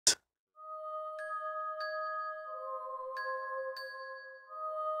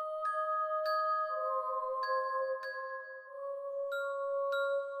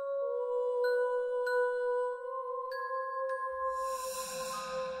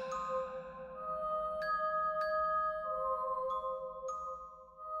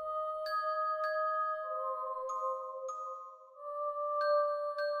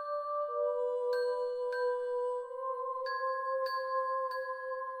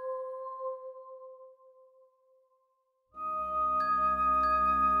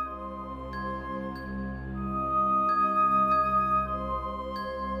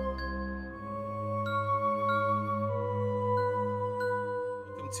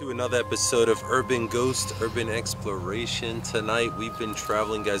To another episode of Urban Ghost, Urban Exploration. Tonight we've been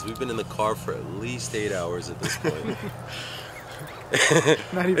traveling, guys. We've been in the car for at least 8 hours at this point.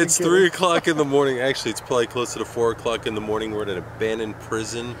 It's 3 o'clock in the morning. Actually, it's probably closer to 4 o'clock in the morning. We're at an abandoned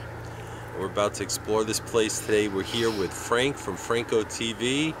prison. We're about to explore this place today. We're here with Frank from FRANKO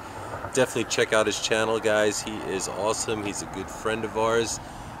TV. Definitely check out his channel, guys. He is awesome. He's a good friend of ours,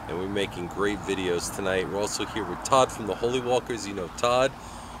 and we're making great videos tonight. We're also here with Todd from the HOLYWALKER'S. You know Todd.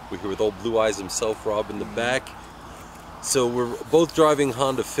 We're here with old Blue Eyes himself, Rob, in the back. So we're both driving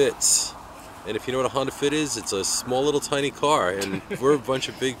Honda Fits. And if you know what a Honda Fit is, it's a small little tiny car. And we're a bunch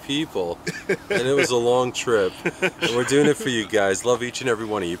of big people. And it was a long trip. And we're doing it for you guys. Love each and every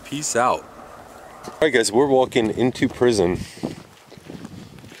one of you. Peace out. Alright guys, we're walking into prison.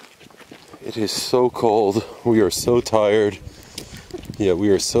 It is so cold. We are so tired. Yeah,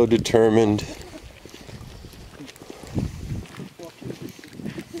 we are so determined.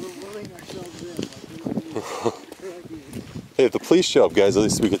 Hey, if the police show up, guys, at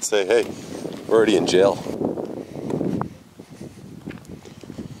least we could say, hey, we're already in jail.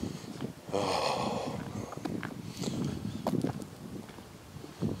 Oh.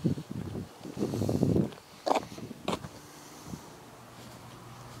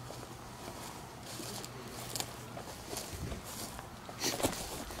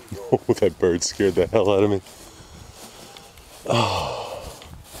 Oh, that bird scared the hell out of me. Oh.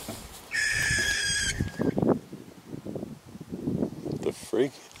 The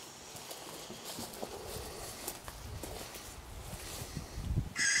freak.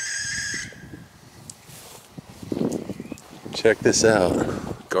 Check this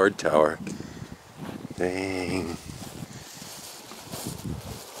out. Guard tower. Dang.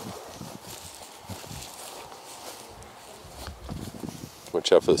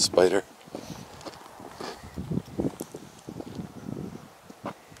 Watch out for the spider.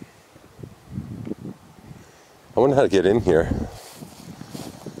 I wonder how to get in here.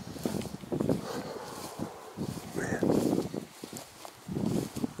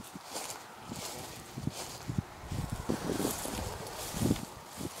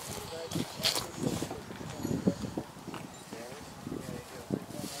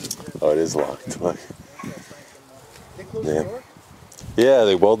 Oh, it is locked. Look. Yeah. Yeah,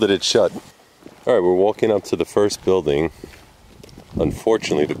 they welded it shut. Alright, we're walking up to the first building.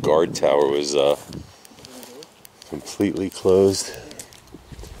 Unfortunately, the guard tower was completely closed.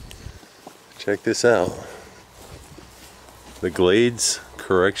 Check this out. The Glades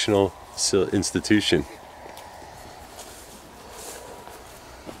Correctional Institution.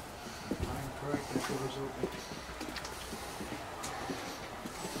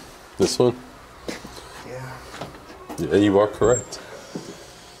 This one? Yeah. Yeah, you are correct.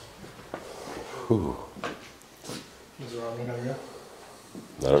 Whew. Is there wrong we gotta go?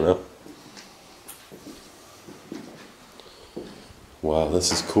 I don't know. Wow,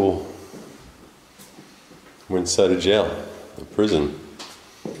 this is cool. We're inside a jail, a prison.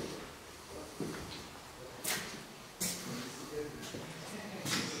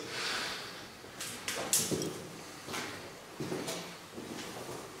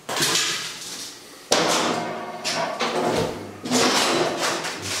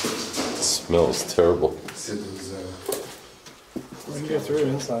 Smells terrible. We can get through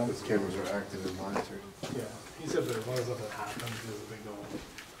inside. Those cameras are active and monitored. Yeah. He said that as long as nothing happens, there's a big no.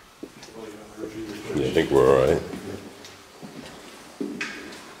 Yeah, I think we're alright.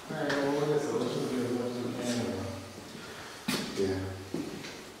 Yeah.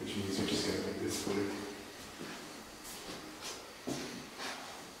 Which means we're just gonna make this quick.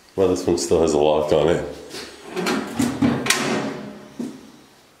 Well, this one still has a lock on it.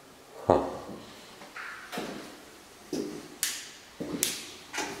 Huh.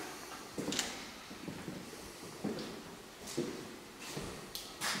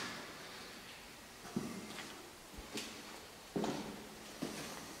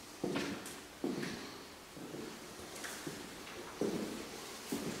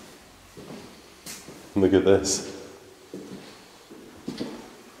 Look at this.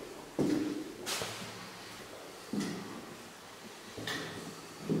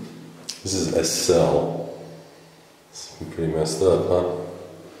 This is a cell. It's pretty messed up, huh?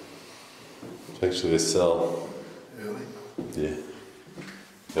 It's actually a cell. Really? Yeah.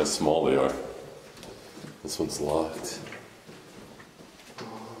 Look how small they are. This one's locked.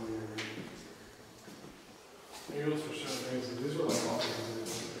 Maybe it was for certain things. These were like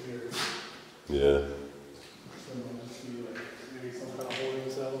offices here. Yeah. So it might just be like maybe some kind of holding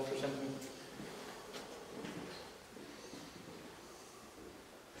cell or something.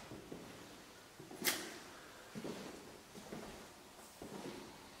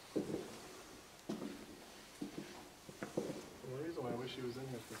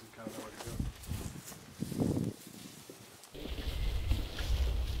 kind of know where to go.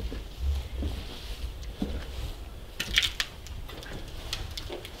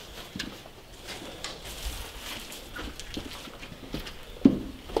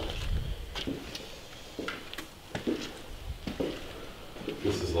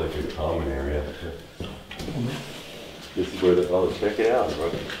 This is like a common area. This is where the, oh, check it out,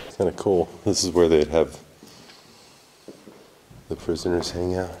 bro. It's kind of cool. This is where they'd have the prisoners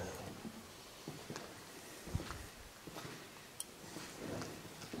hang out.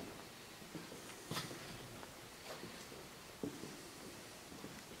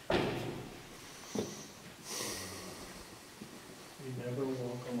 You never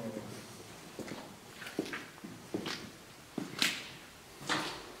walk alone.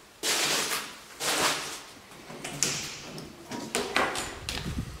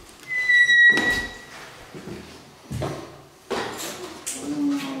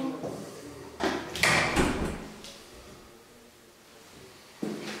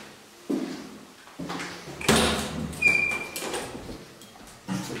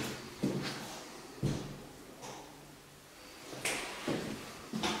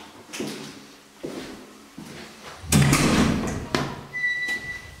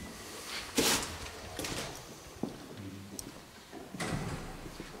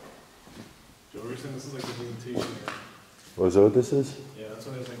 This is like the visitation area. Oh, is that what this is? Yeah, that's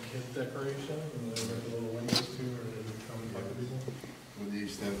why there's like kid decoration, and there's like the little windows too, where they can come and talk to people. When they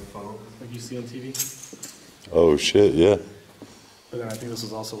used to have the phone. Like you see on TV. Oh shit, yeah. But then I think this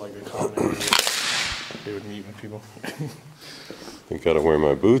was also like the common area where they would meet with people. I gotta wear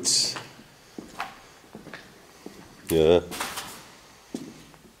my boots. Yeah.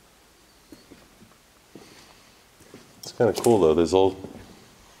 It's kind of cool though. There's all.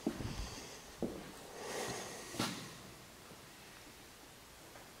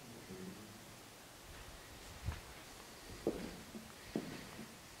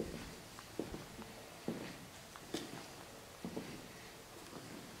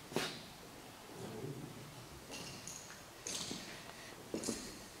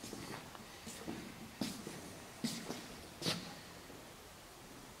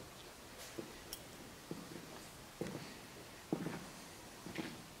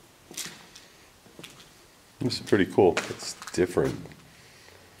 This is pretty cool. It's different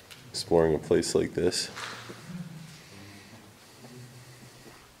exploring a place like this.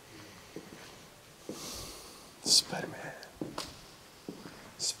 Spider-Man.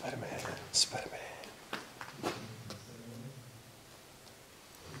 Spider-Man. Spider-Man.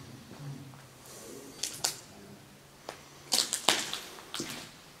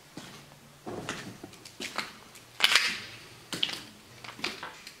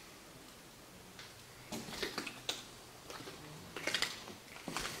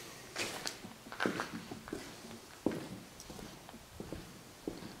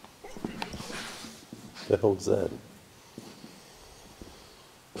 What the hell was that?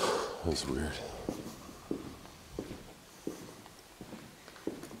 That was weird.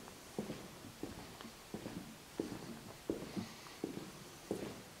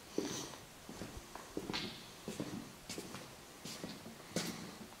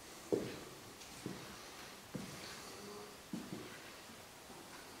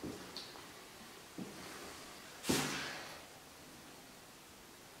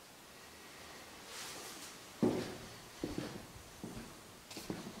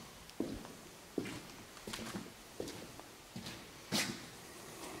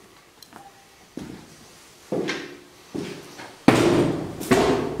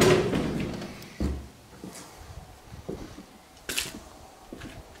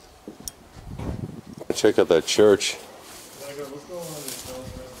 Check out that church. Let's go on this film.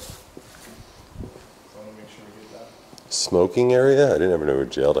 So I want to make sure we get that. Smoking area? I didn't ever know a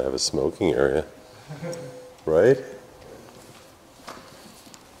jail to have a smoking area. Right? You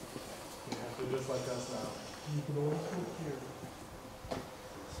have to just like us now. You can only smoke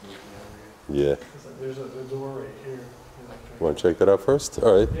here. Yeah. It's like there's a door right here. Want to check that out first?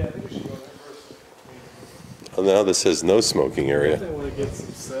 All right. Yeah, I think we should go there first. Well, now this says no smoking I area. think I want to get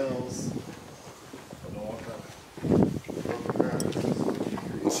some cells.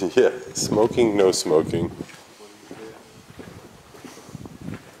 Yeah, smoking, no smoking.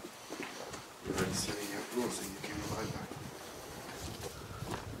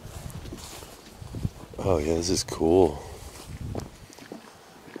 Oh yeah, this is cool.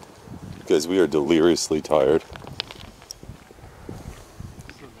 Guys, we are deliriously tired.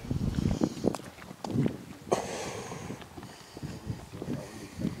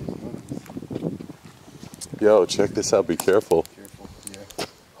 Yo, check this out, be careful. Careful, yeah.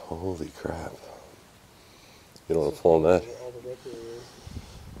 Holy crap. You don't want to fall on that?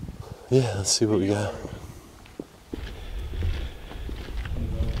 Yeah, let's see what we got.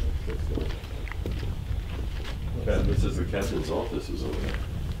 This is the captain's office, isn't it?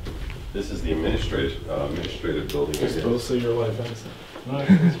 This is the administrative building. You're supposed to say your life innocent. No,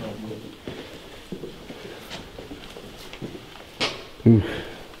 it's not. Ooh.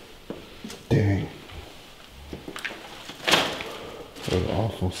 Dang. What an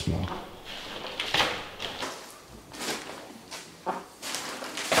awful smell.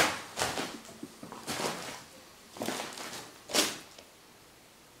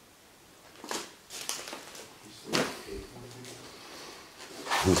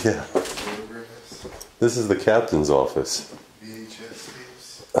 Yeah. This is the captain's office. VHS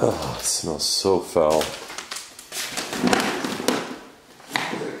tapes. Oh, it smells so foul.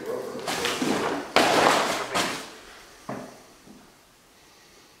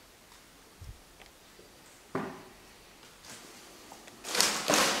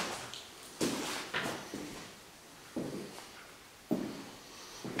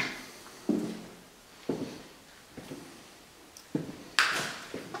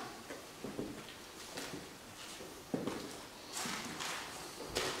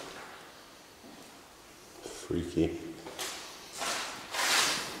 Freaky.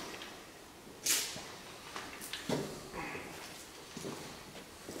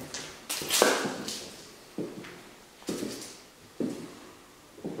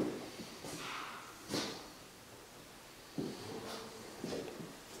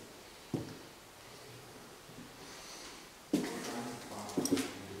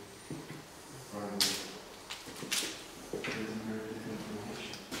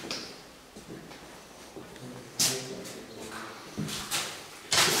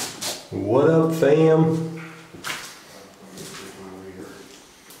 What up, fam?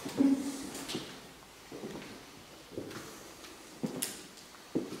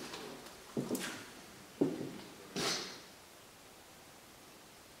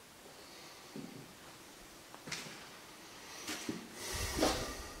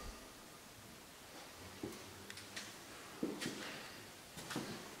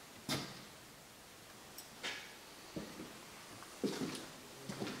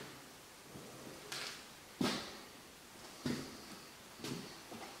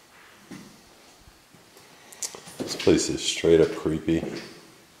 This place is straight up creepy.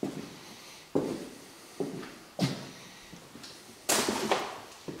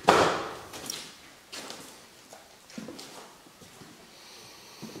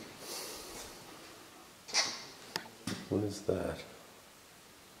 What is that?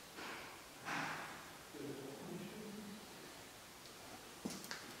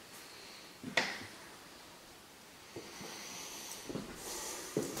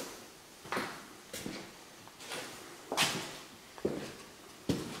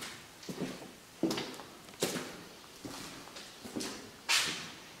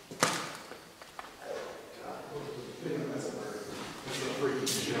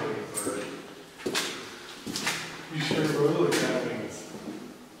 You sure, bro? Look at that thing.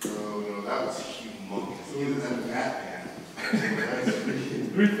 Oh no, that was humongous. Either that Batman.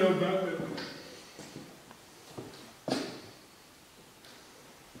 We felt Batman.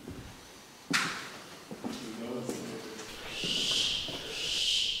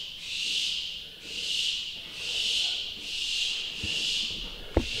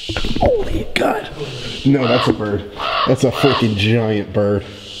 Holy God. No, that's a bird. That's a freaking giant bird.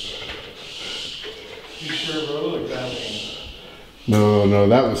 You sure, bro? Look at that thing. No, no,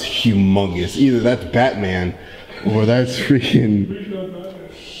 that was humongous. Either that's Batman or that's freaking. We felt Batman.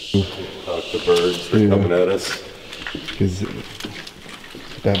 The birds, they're coming at us. Because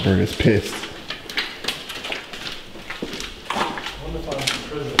that bird is pissed. I wonder if I'm in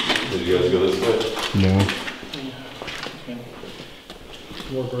prison. Did you guys go this way? No.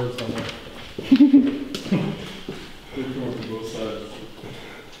 More birds on there. They're going from both sides.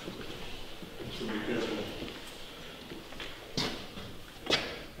 So be careful.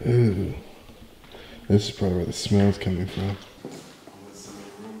 Ooh. This is probably where the smell's coming from.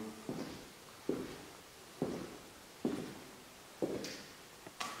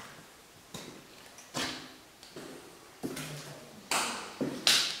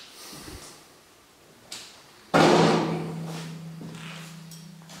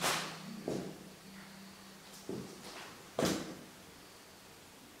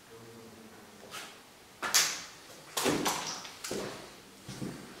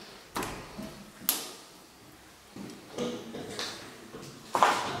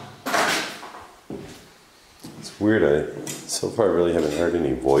 Weird, so far I really haven't heard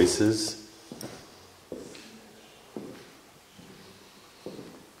any voices.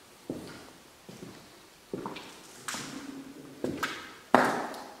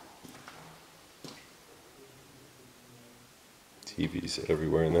 TVs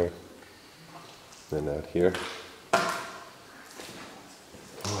everywhere in there. And out here. Oh,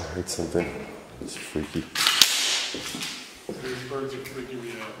 I heard something. It's freaky. These birds are freaking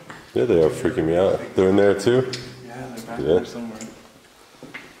me out. Yeah, they are freaking me out. They're in there too? Yeah, they're back there somewhere.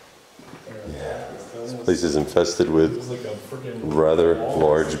 Yeah. This place is infested with It's like a freaking rather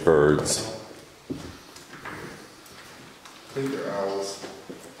large birds. I think they're owls.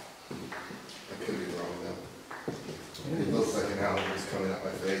 I could be wrong though. It looks like an owl just coming out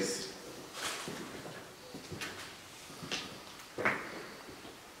my face.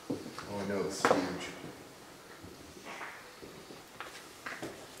 Oh, I know it's huge.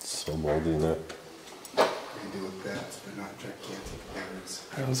 So moldy in there. They do with bats, but not gigantic birds.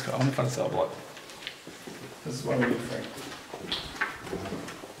 Alright, let's go. I'm gonna find a cell block. This is why we need Frank.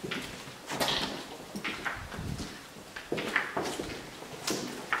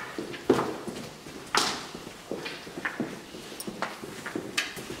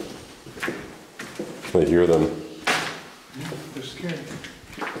 I hear them. They're scary.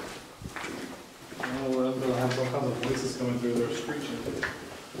 Oh, they'll have all kinds of voices coming through. They're screeching.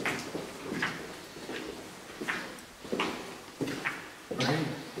 Right?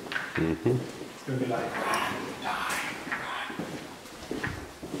 Mm-hmm. It's gonna be like,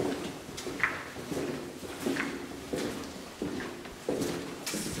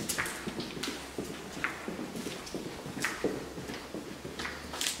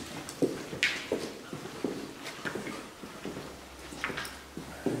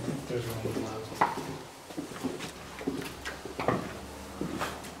 there's one with loud.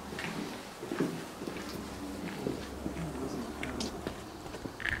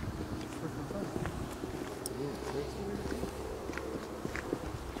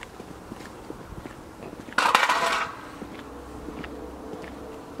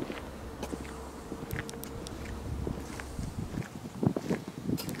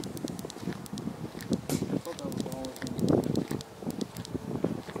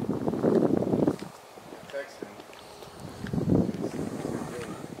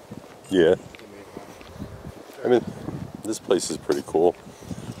 Yeah. I mean, this place is pretty cool.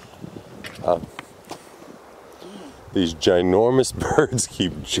 These ginormous birds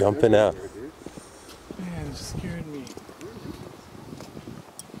keep jumping out. Man, it just scared me.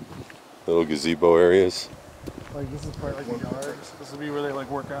 Little gazebo areas. Like, this is part like the yard. This will be where they like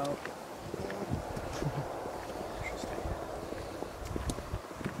work out.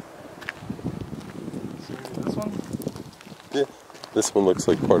 So, this one? Yeah. This one looks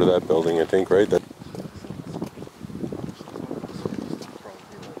like part of that building, I think, right? That.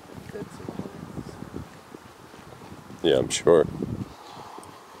 Yeah, I'm sure.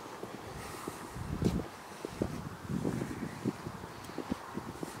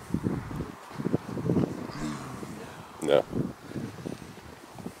 No.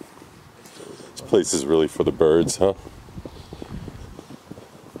 This place is really for the birds, huh?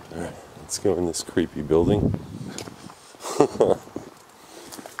 Alright, let's go in this creepy building. So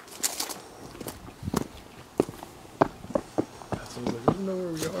we don't know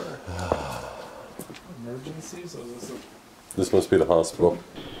where we are. Emergencies? Or is this a... This must be the hospital.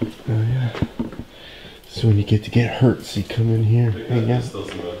 Oh yeah. So when you get hurt, so you come in here, hang out.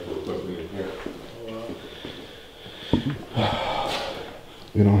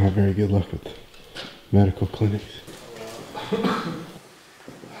 We don't have very good luck with medical clinics. We don't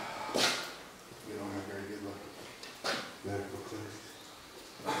have very good luck with medical clinics.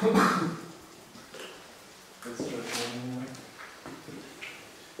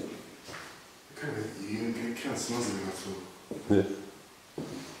 It kind of smells like that food. Yeah.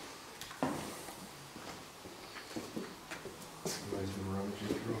 Somebody's been rummaging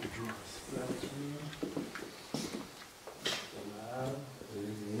through the drawers.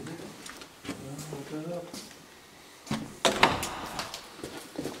 Open it up.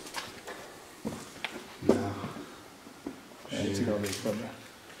 No. Yeah, you see all these from there.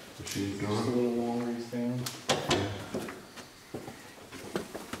 She's Just a gone. little long where you stand.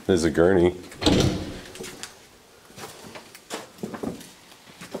 There's a gurney.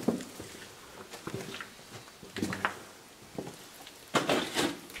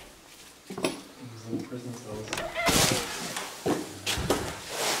 These little prison cells.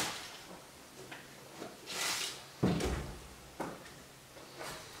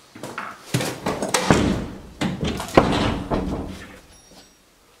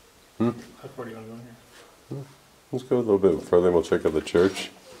 How far do you want to go in here? Let's go a little bit further and we'll check out the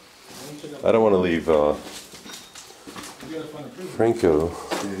church. I don't want to leave Franko.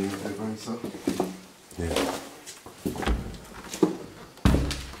 Yeah.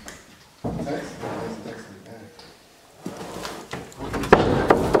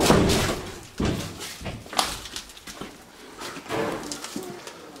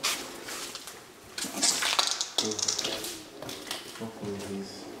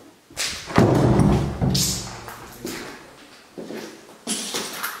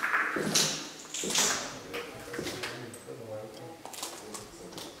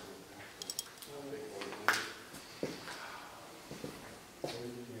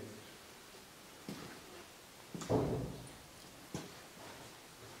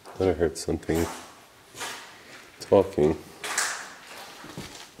 I heard something talking.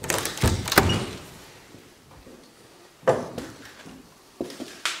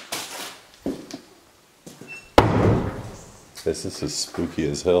 This is spooky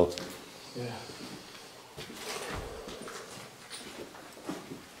as hell. Yeah.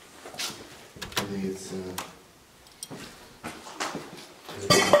 I think it's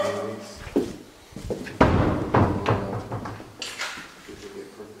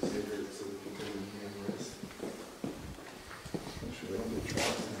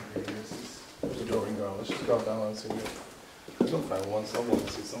There's a door we can go. Let's just go down and see it. There's no find one, so I want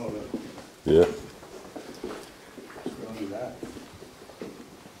to see some of it. Yeah. We don't do that.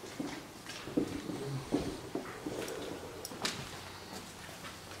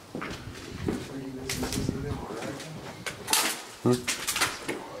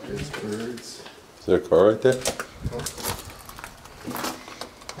 There's birds. Is there a car right there?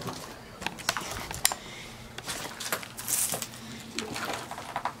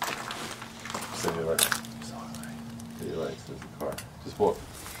 There's a car. Just walk.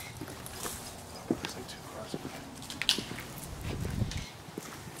 There's like 2 cars over there.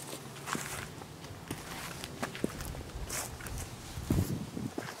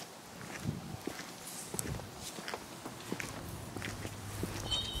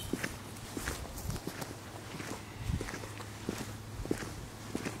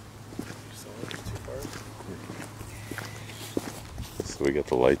 So we got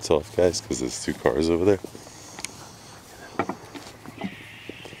the lights off, guys, because there's 2 cars over there.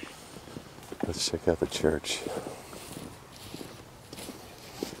 Let's check out the church.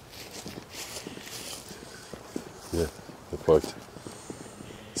 Yeah, they're parked.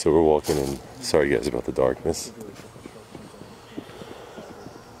 So we're walking in. Sorry, guys, about the darkness.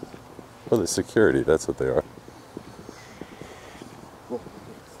 Oh, the security, that's what they are.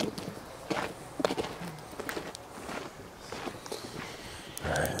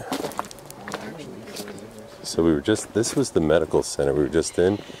 So we were just, this was the medical center we were just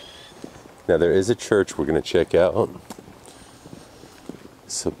in. Now there is a church we're going to check out.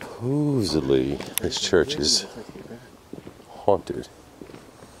 Supposedly this church is haunted.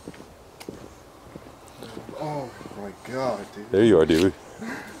 Oh my god, dude. There you are, dude.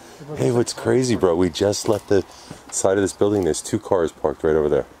 Hey, what's crazy, bro? We just left the side of this building. There's 2 cars parked right over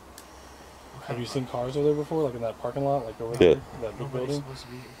there. Have you seen cars over there before, like in that parking lot, like over Yeah. there, that big building?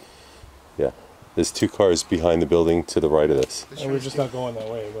 Yeah. There's 2 cars behind the building to the right of this. And we're just not going that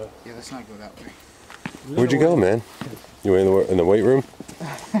way, but Yeah, let's not go that way. Where'd you go, man? You were in the weight room?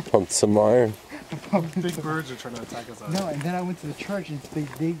 Pumped some iron? big birds are trying to attack us. No, and then I went to the church and they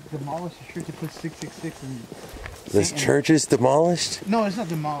demolished the church. They put 666 in. This church is demolished? No, it's not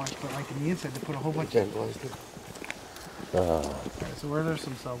demolished, but like in the inside they put a whole bunch of. Alright, so where there's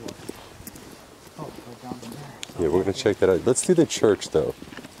some cell blocks. Oh, go down there. Yeah, we're going to check that out. Let's do the church, though.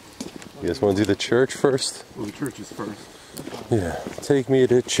 You guys want to do the church first? Well, the church is first. Yeah. Take me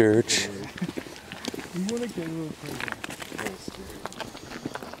to church. You want to get a little crazy.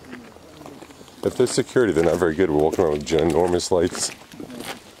 If there's security, they're not very good. We're walking around with ginormous lights. You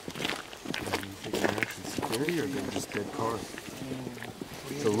think they're actually security or they're just dead cars?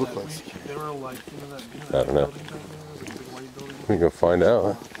 They look like security. They were like, you know that I don't know. building back there, like a big white building? We can go find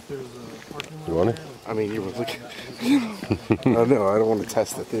out. There's a parking lot. You want it? I mean, you were looking. I know, I don't want to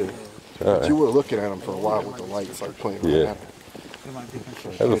test the theory. But you were looking at them for a while with the lights like playing Yeah. around.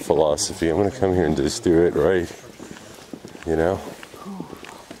 I have a philosophy. I'm going to come here and just do it right. You know?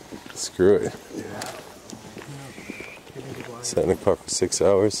 Screw it. Sat in the car for 6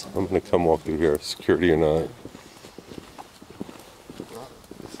 hours. I'm going to come walk through here, security or not.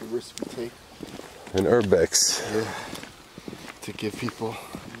 It's the risk we take. An urbex. Yeah. To give people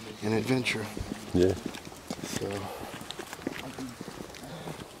an adventure. Yeah. So.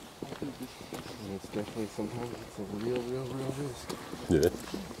 And it's definitely sometimes it's a real risk. Yeah.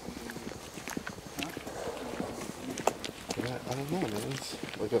 I don't know, man. It's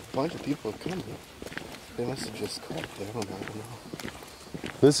like a bunch of people have come here. They must have just cracked. I don't know.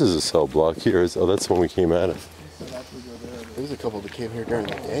 This is a cell block here. Oh, that's the one we came out of. There's a couple that came here during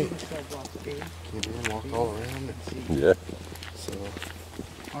the day. Came in, walked all around. Yeah. So.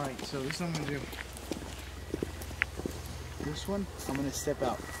 Alright, so this is what I'm gonna do. This one, I'm gonna step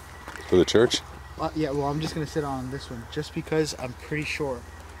out. For the church? Yeah, well, I'm just gonna sit on this one just because I'm pretty sure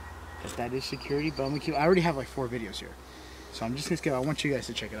that is security. But I'm gonna keep. I already have like 4 videos here, so I'm just gonna skip. I want you guys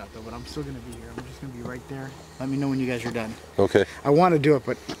to check it out though, but I'm still gonna be here. I'm just gonna be right there. Let me know when you guys are done. Okay. I want to do it,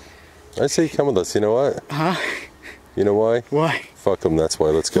 but I say come with us. You know what? huh? You know why? Why? Fuck them. That's why.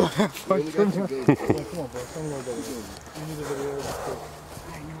 Let's go. Fuck them. Come on, bro. Tell me what that is. You need a video.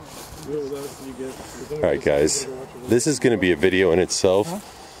 Alright guys, this is going to be a video in itself.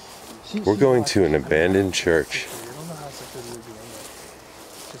 We're going to an abandoned church. You don't know how security would be in there.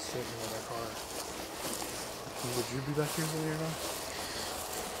 Just sitting in that car. Would you be back here later on?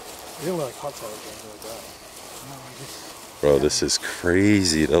 You didn't like hot tub or anything like that. No, I just. Bro, this is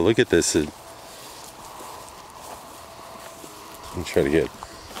crazy. Now look at this. I'm trying to get.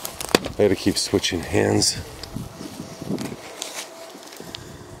 I gotta keep switching hands.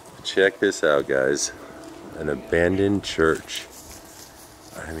 Check this out, guys. An abandoned church.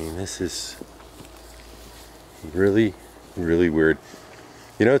 I mean, this is really, really weird.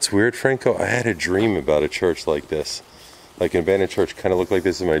 You know, it's weird, Franco. I had a dream about a church like this. Like an abandoned church kind of looked like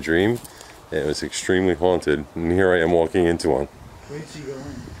this in my dream. And it was extremely haunted. And here I am walking into one. Wait till you go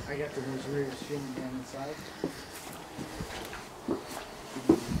in. I got the most weirdest feeling down inside.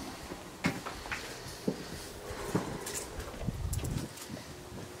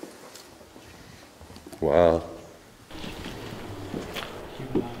 Wow.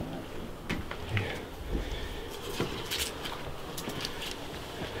 Keep an eye on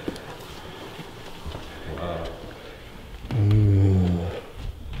Wow.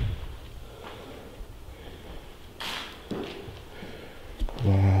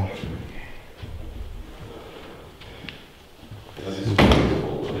 Wow. This is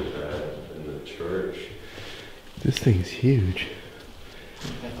beautiful. Look at that in the church. This thing's huge.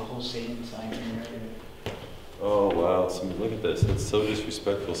 Got the whole Satan sign here, right? Oh wow, look at this. That's so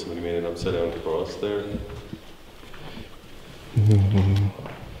disrespectful. Somebody made an upside down cross there.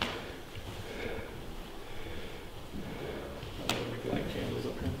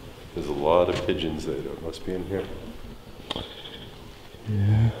 There's a lot of pigeons there that must be in here.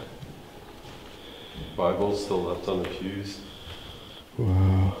 Yeah. Bibles still left on the pews.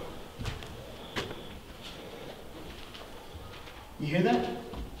 Wow. You hear that?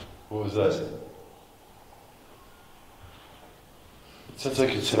 What was that? It sounds like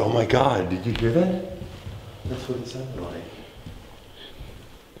it said, "Oh my God, did you hear that?" That's what it sounded like.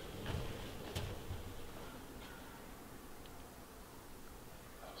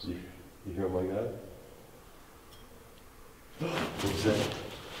 You hear, "Oh my God"? Who's that?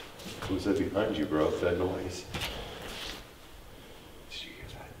 Who's that behind you, bro? That noise. Did you hear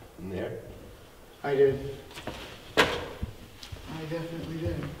that? In there? I did. I definitely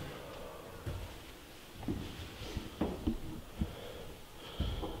did.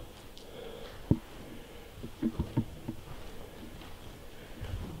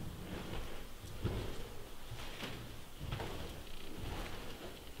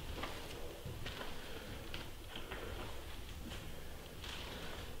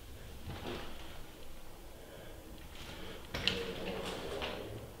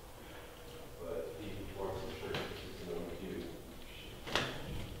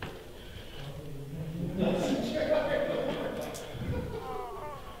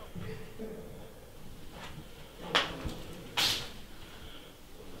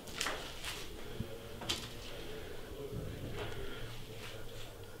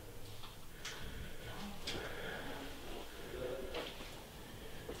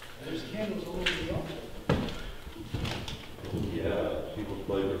 There's candles all over the altar. Yeah, people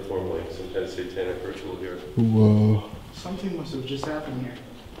play perform like some kind of satanic ritual here. Whoa. Something must have just happened here.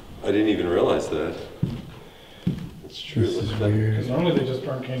 I didn't even realize that. It's true. This is Look at that. weird. Because normally they just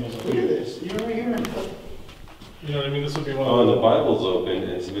burn candles up Look at here. this. You're right here. You know what I mean? This would be one Oh, of and the Bible's open,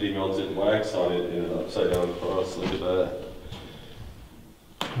 and somebody melted wax on it in an upside down cross. Look at that.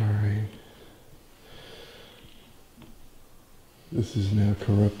 Alright. This is now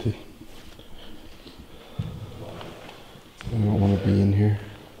corrupted. I don't want to be in here.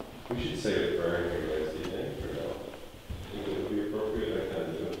 We should say a prayer here, guys. Do you think, or no? Think it would be appropriate? I kind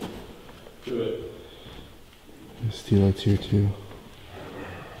of do. Do it. The steelhead's here too.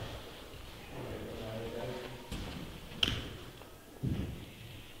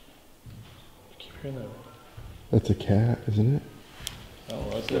 keep hearing that That's a cat, isn't it? Oh,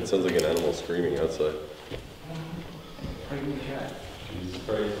 that's That sounds like an animal screaming outside. Pregnant cat. Jesus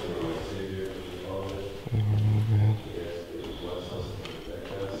Christ, you are my Savior, Heavenly Father. I don't know, man. We ask that you bless us and protect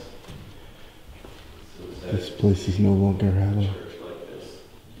us. So sad This place is no longer a hallowed. church like this.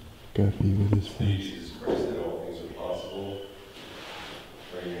 God be with his Thank you, face. Jesus Christ, that all things are possible.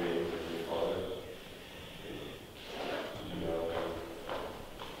 Pray in your name, Heavenly Father. You know,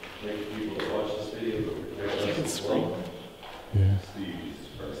 make people that watch this video but protect us as well. Yeah. See you, Jesus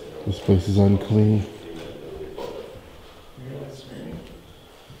Christ. This place is unclean.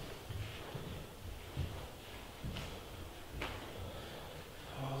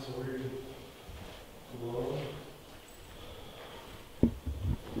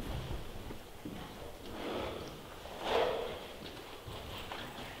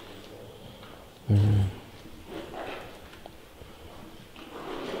 There.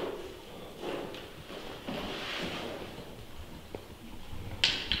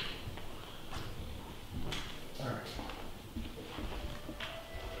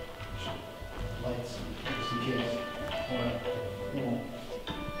 Lights, just in case.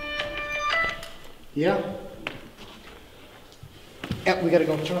 Yeah? Yeah, we gotta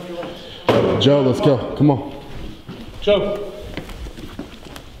go. Turn off your lights. Joe, let's go. Come on. Joe.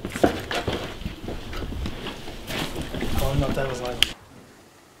 Oh, no, that was live.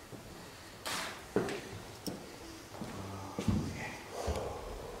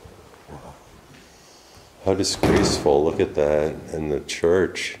 How disgraceful. Look at that in the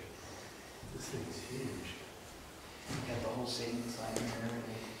church. This thing's huge. You got the whole Satan sign and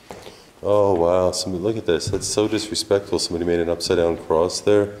everything. Oh wow, somebody look at this. That's so disrespectful. Somebody made an upside down cross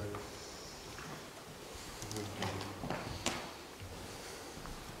there.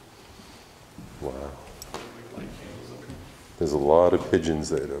 Wow. There's a lot of pigeons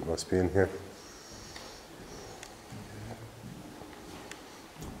there that must be in here.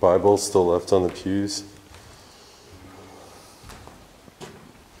 Bible still left on the pews.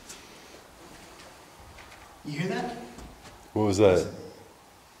 You hear that? What was that?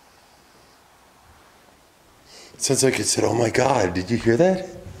 It sounds like it said, "Oh my God, did you hear that?"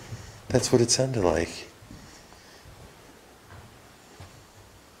 That's what it sounded like.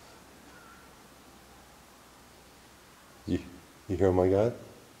 You hear, "Oh my God"?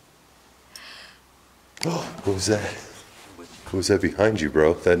 Oh, what was that? What was that behind you,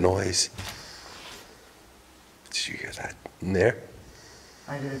 bro? That noise? Did you hear that in there?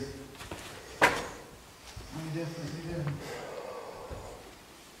 I did. I definitely did.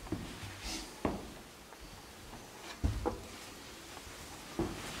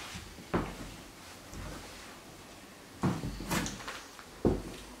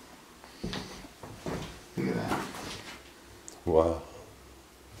 Look at that. Wow.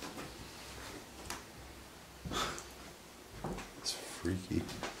 It's freaky.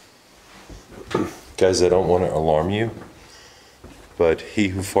 Guys, I don't want to alarm you, but he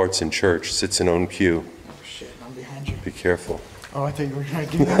who farts in church sits in own pew. Oh shit, I'm behind you. Be careful. Oh, I thought you were trying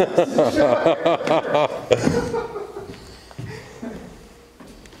to do that.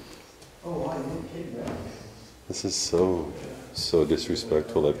 Oh, I didn't kidding that. This is so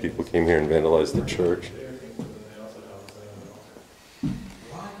disrespectful that people came here and vandalized the church.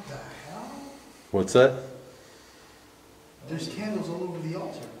 What the hell? What's that? There's candles all over the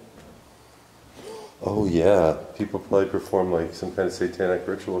altar. Oh yeah, people probably perform like some kind of satanic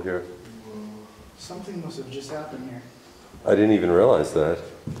ritual here. Something must have just happened here. I didn't even realize that.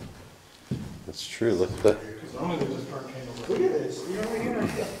 That's true, look at that. Normally they just burn candles. Look at this. You know what I mean?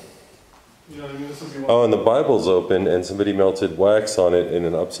 You know what I mean? This would be one. Oh, and the Bible's open and somebody melted wax on it in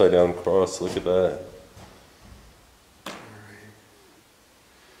an upside down cross. Look at that.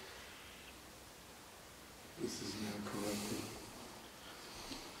 This is now corrupted.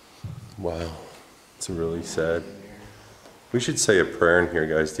 Wow, it's really sad. We should say a prayer in here,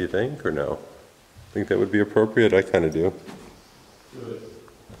 guys, do you think, or no? Think that would be appropriate? I kind of do.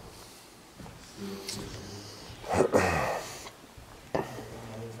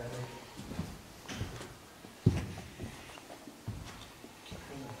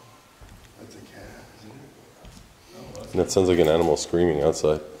 That's a cat, isn't it? And that sounds like an animal screaming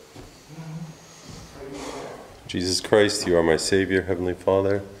outside. Jesus Christ, you are my Savior, Heavenly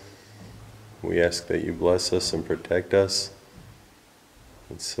Father. We ask that you bless us and protect us.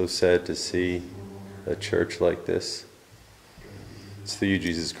 It's so sad to see a church like this. It's through you,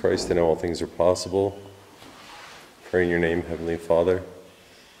 Jesus Christ, that all things are possible. Pray in your name, Heavenly Father,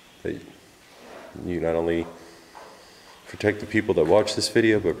 that you not only protect the people that watch this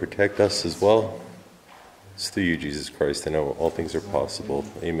video, but protect us as well. It's through you, Jesus Christ, and all things are possible.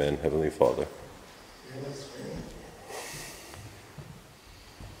 Amen, Heavenly Father.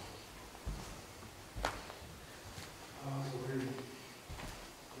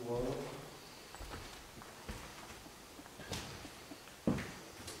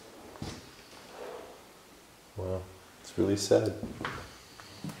 Wow, it's really sad.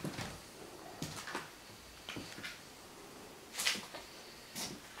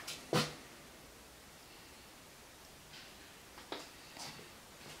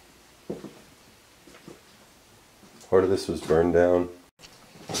 Part of this was burned down.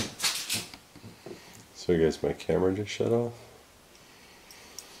 So I guess my camera just shut off.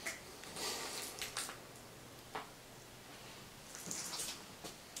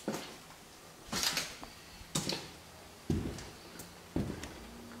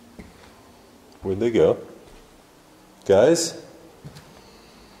 Where'd they go? Guys?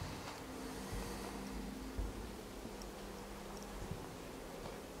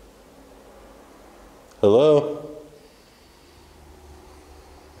 Hello?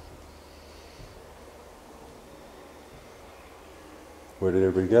 Where did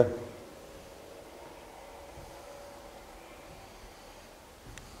everybody go?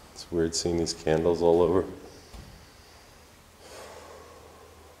 It's weird seeing these candles all over.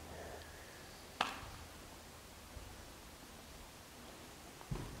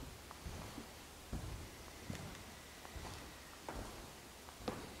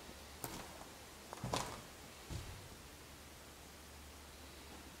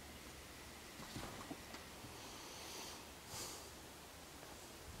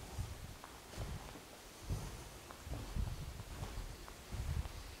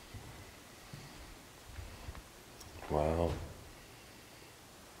 Wow.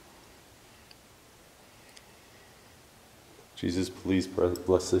 Jesus, please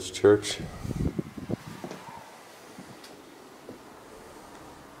bless this church.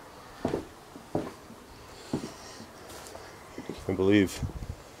 I can't believe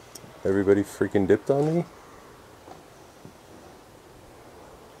everybody freaking dipped on me.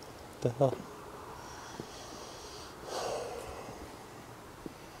 What the hell?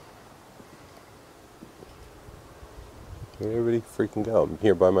 Where'd everybody freaking go? I'm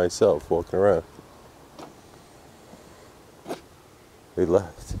here by myself, walking around. They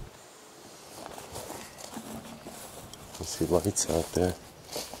left. I see lights out there.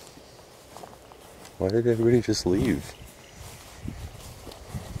 Why did everybody just leave?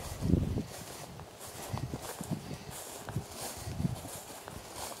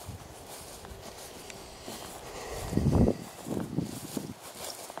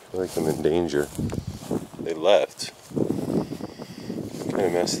 I feel like I'm in danger. They left. Kind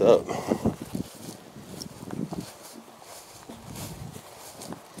of messed up.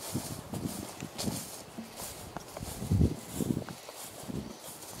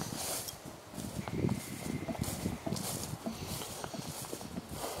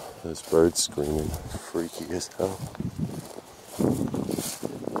 Those birds screaming, freaky as hell.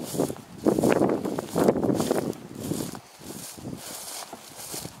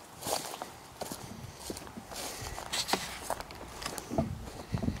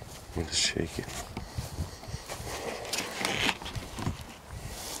 I'm just shaking.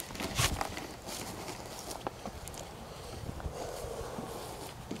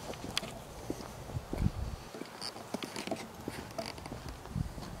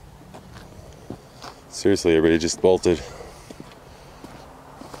 Seriously, everybody just bolted.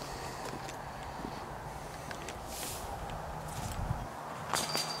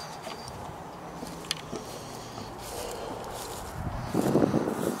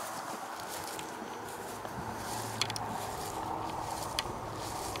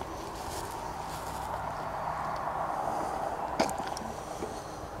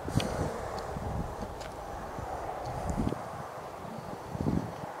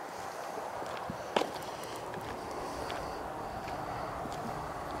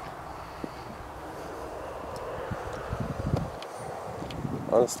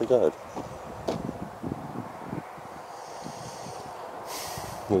 Honest to God.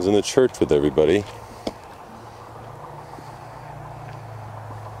 I was in the church with everybody.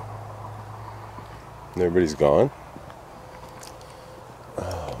 And everybody's gone.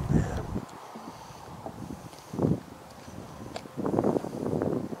 Oh, man.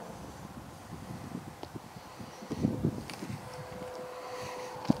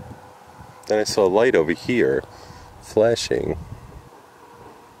 Then I saw a light over here flashing.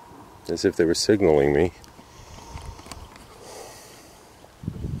 As if they were signaling me.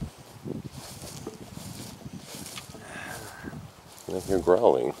 And I hear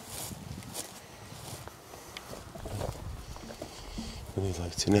growling. And I'd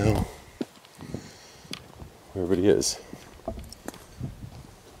like to know where everybody is.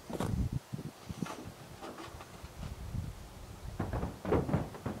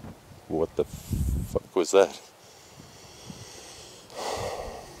 What the fuck was that?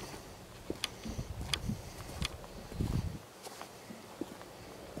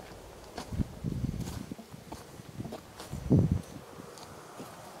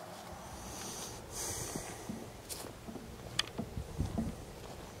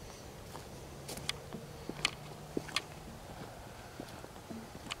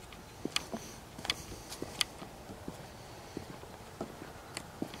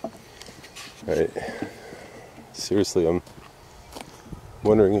 Right. Seriously, I'm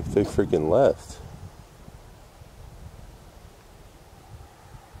wondering if they freaking left.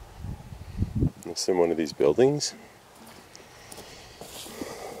 It's in one of these buildings.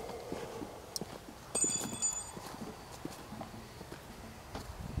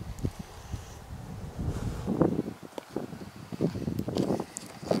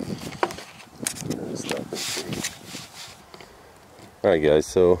 Alright guys,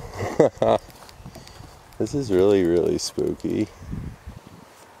 so this is really, really spooky.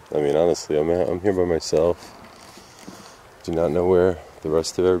 I mean, honestly, I'm here by myself. Do not know where the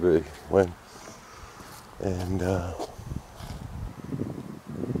rest of everybody went. And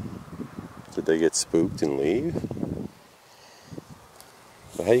did they get spooked and leave?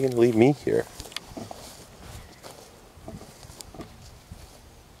 But how are you going to leave me here?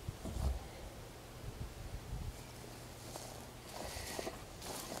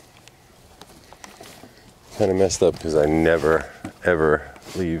 Kind of messed up because I never, ever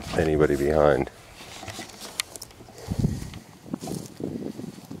leave anybody behind.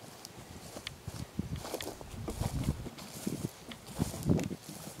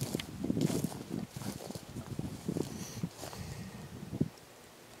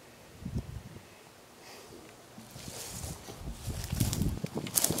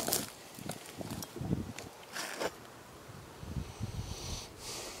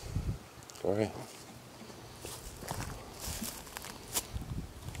 All right.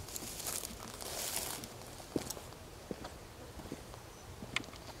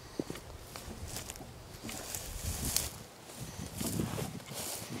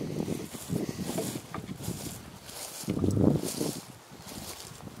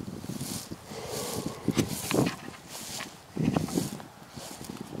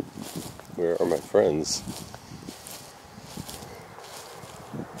 Where are my friends?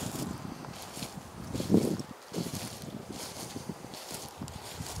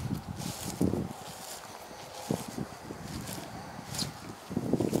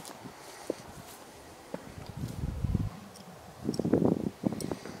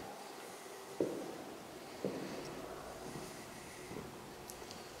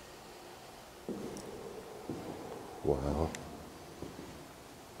 Wow.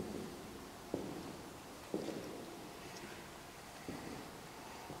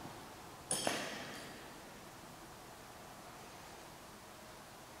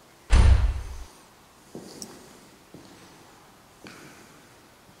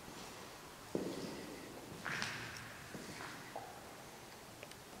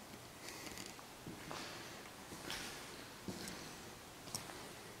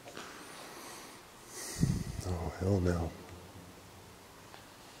 Oh, hell no.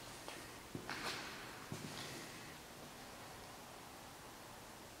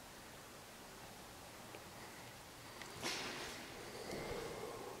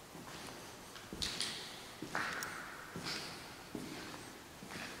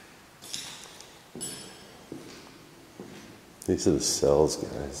 These are the cells,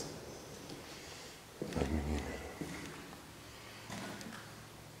 guys. I mean,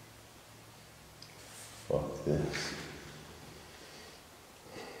 fuck this.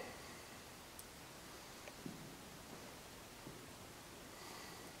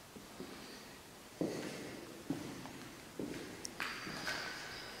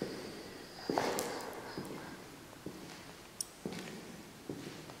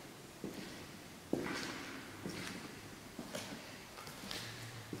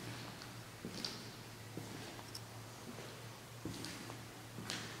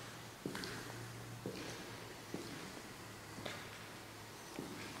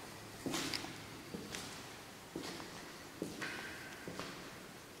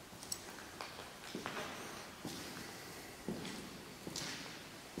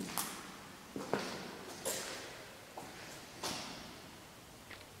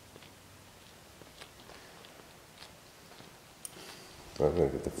 I'm gonna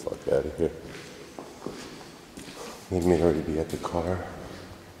get the fuck out of here. They may already be at the car.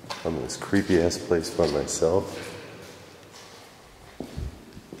 I'm in this creepy ass place by myself.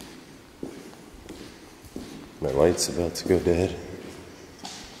 My light's about to go dead.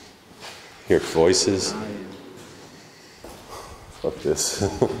 Hear voices. Fuck this.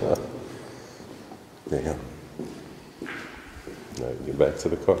 Damn. Now you get back to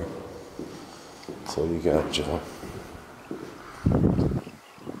the car. That's all you got, Joe.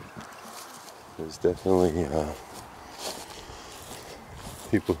 There's definitely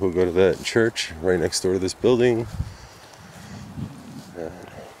people who go to that church right next door to this building and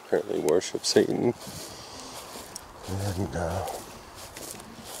apparently worship Satan. And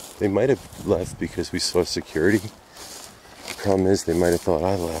They might have left because we saw security. The problem is they might have thought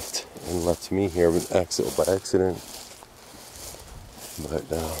I left and left me here by accident. But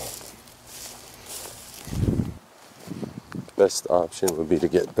best option would be to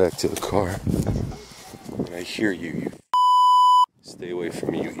get back to the car. And I hear you stay away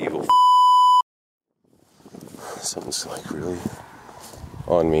from me, you evil. Something's like really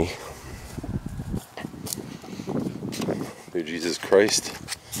on me. Dear Jesus Christ,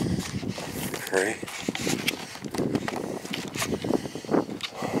 I pray.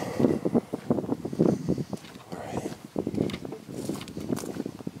 Alright.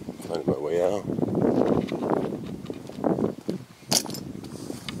 Finding my way out.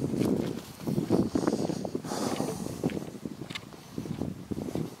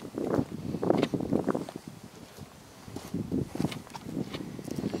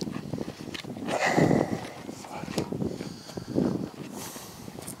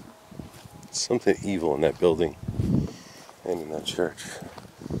 Something evil in that building and in that church.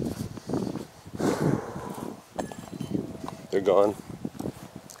 They're gone.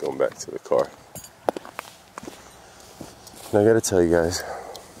 Going back to the car. And I gotta tell you guys,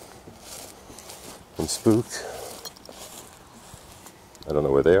 I'm spooked. I don't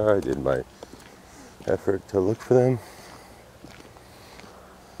know where they are. I did my effort to look for them.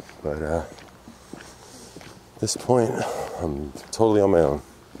 But at this point, I'm totally on my own.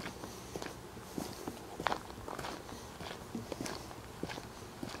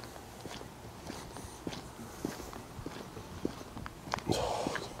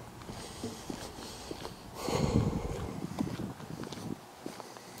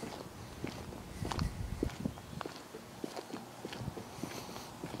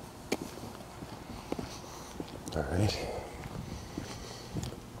 All right.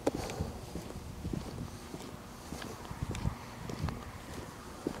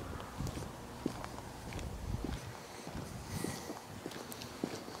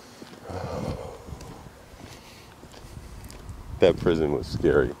 That prison was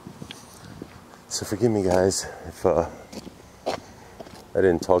scary. So forgive me guys if I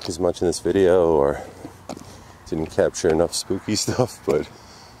didn't talk as much in this video or didn't capture enough spooky stuff, but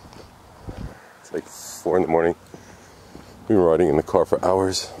it's like 4 in the morning. We were riding in the car for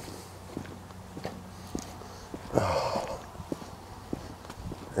hours.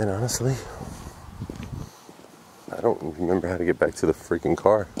 And honestly, I don't remember how to get back to the freaking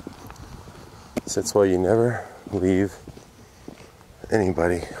car. So that's why you never leave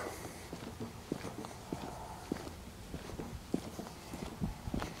anybody.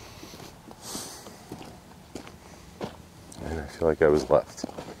 And I feel like I was left.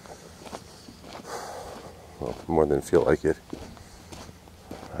 Well, more than feel like it,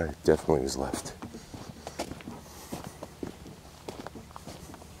 I definitely was left.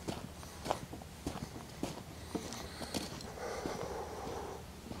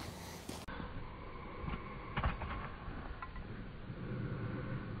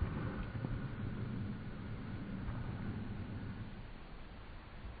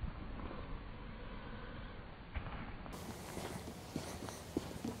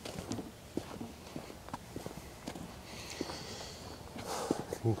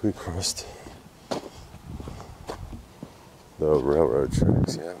 I think we crossed the railroad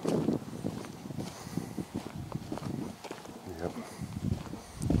tracks, yeah. Yep.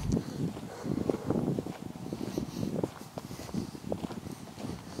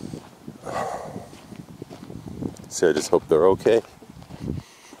 So I just hope they're okay.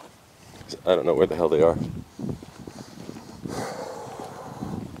 I don't know where the hell they are.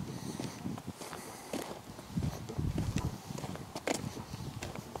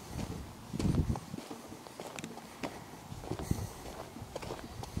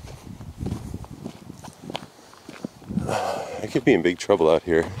 I could be in big trouble out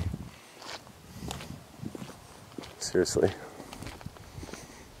here. Seriously.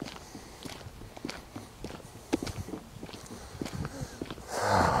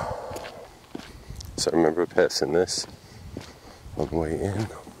 So I remember passing this on the way in.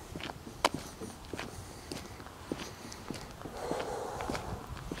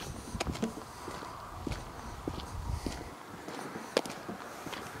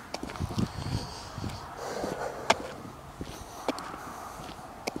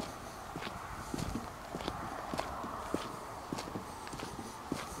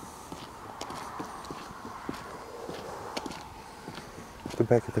 The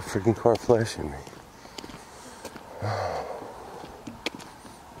back of the freaking car flashing me.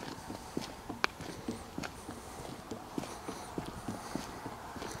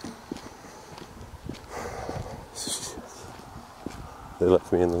 They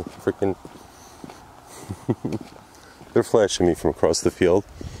left me in the freaking... They're flashing me from across the field.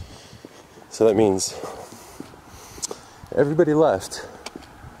 So that means everybody left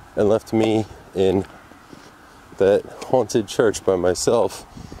and left me in that haunted church by myself.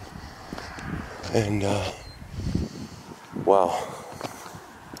 And wow.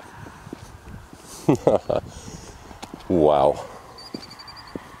 Wow.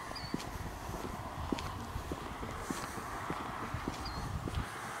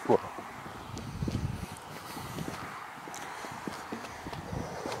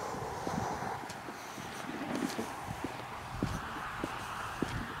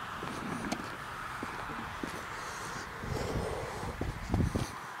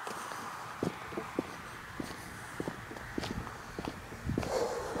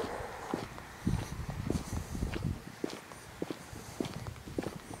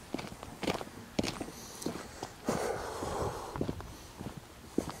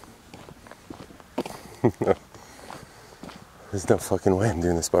 There's no fucking way I'm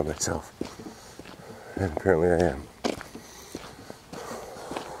doing this by myself. And apparently I am.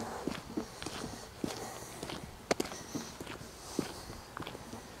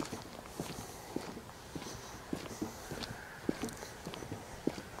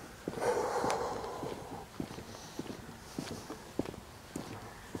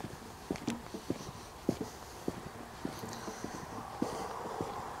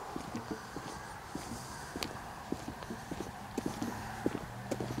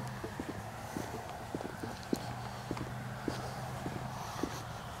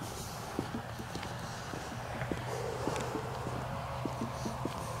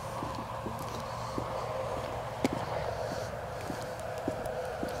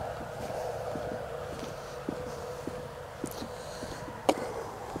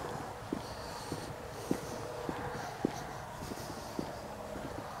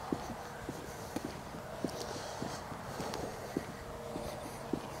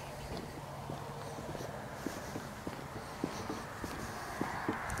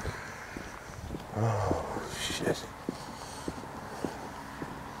 Oh, shit.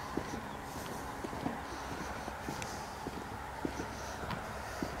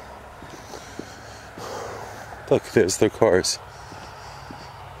 Look, there's their cars.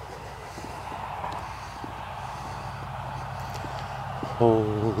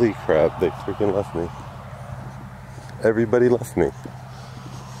 Holy crap, they freaking left me. Everybody left me.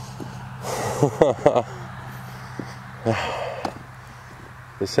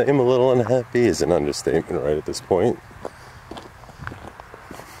 To say I'm a little unhappy is an understatement right at this point.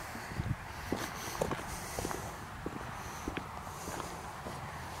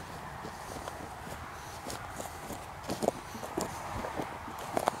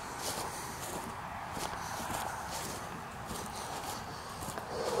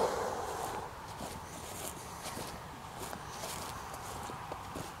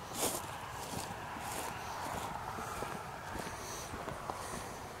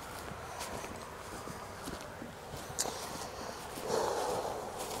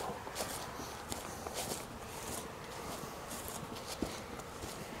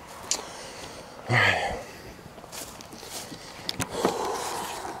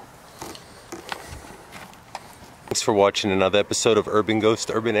 Thanks for watching another episode of Urban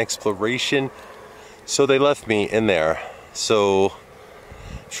Ghost Urban Exploration. So they left me in there. So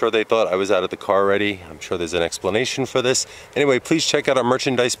I'm sure they thought I was out of the car already. I'm sure there's an explanation for this. Anyway, please check out our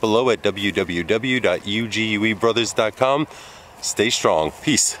merchandise below at www.uguebrothers.com. Stay strong.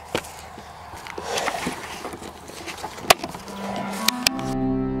 Peace.